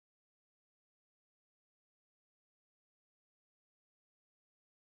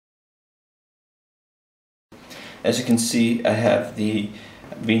As you can see, I have the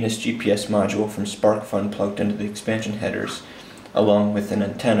Venus GPS module from SparkFun plugged into the expansion headers along with an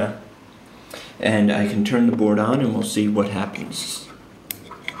antenna, and I can turn the board on and we'll see what happens.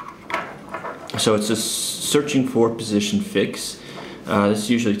 So it's just searching for position fix. This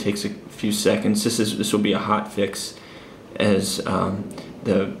usually takes a few seconds. This will be a hot fix, as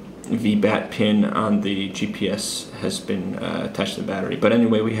the VBAT pin on the GPS has been attached to the battery. But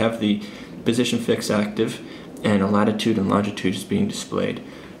anyway, we have the position fix active, and a latitude and longitude is being displayed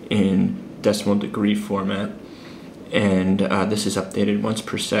in decimal degree format, and this is updated once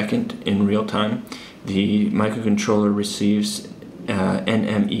per second in real time. The microcontroller receives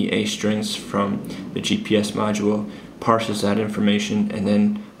NMEA strings from the GPS module, parses that information, and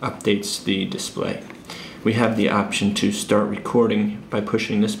then updates the display. We have the option to start recording by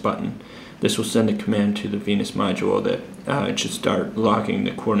pushing this button. This will send a command to the Venus module that it should start logging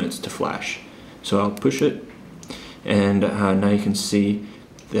the coordinates to flash. So I'll push it, and now you can see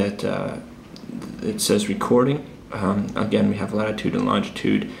that it says recording. Again, we have latitude and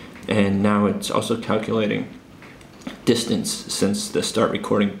longitude, and now it's also calculating distance since the start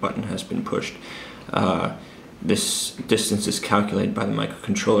recording button has been pushed. This distance is calculated by the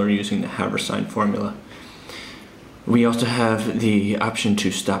microcontroller using the Haversine formula. We also have the option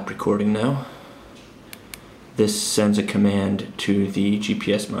to stop recording now. This sends a command to the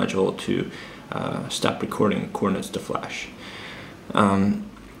GPS module to stop recording coordinates to flash. And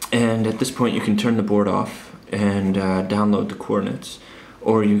at this point you can turn the board off and download the coordinates,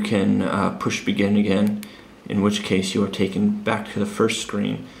 or you can push begin again, in which case you are taken back to the first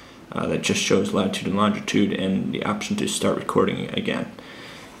screen that just shows latitude and longitude and the option to start recording again.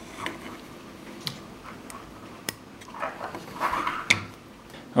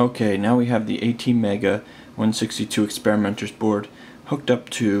 Okay, now we have the ATMEGA162 Experimenters Board hooked up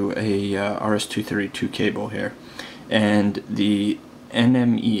to a RS-232 cable here, and the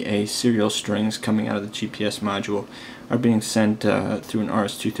NMEA serial strings coming out of the GPS module are being sent through an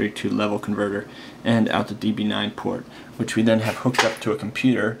RS-232 level converter and out the DB9 port, which we then have hooked up to a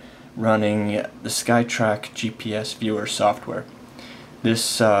computer running the SkyTrack GPS viewer software. This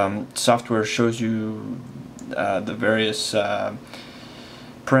software shows you the various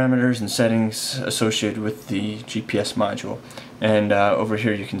parameters and settings associated with the GPS module, and over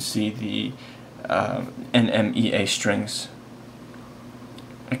here you can see the NMEA strings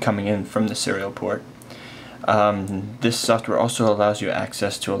coming in from the serial port. This software also allows you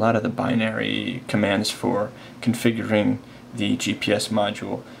access to a lot of the binary commands for configuring the GPS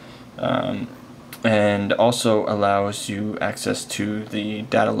module, and also allows you access to the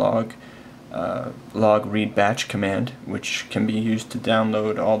data log read batch command, which can be used to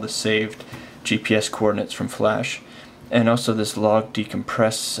download all the saved GPS coordinates from flash, and also this log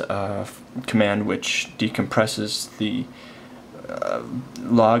decompress command, which decompresses the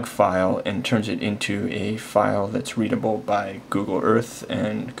log file and turns it into a file that's readable by Google Earth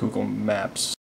and Google Maps.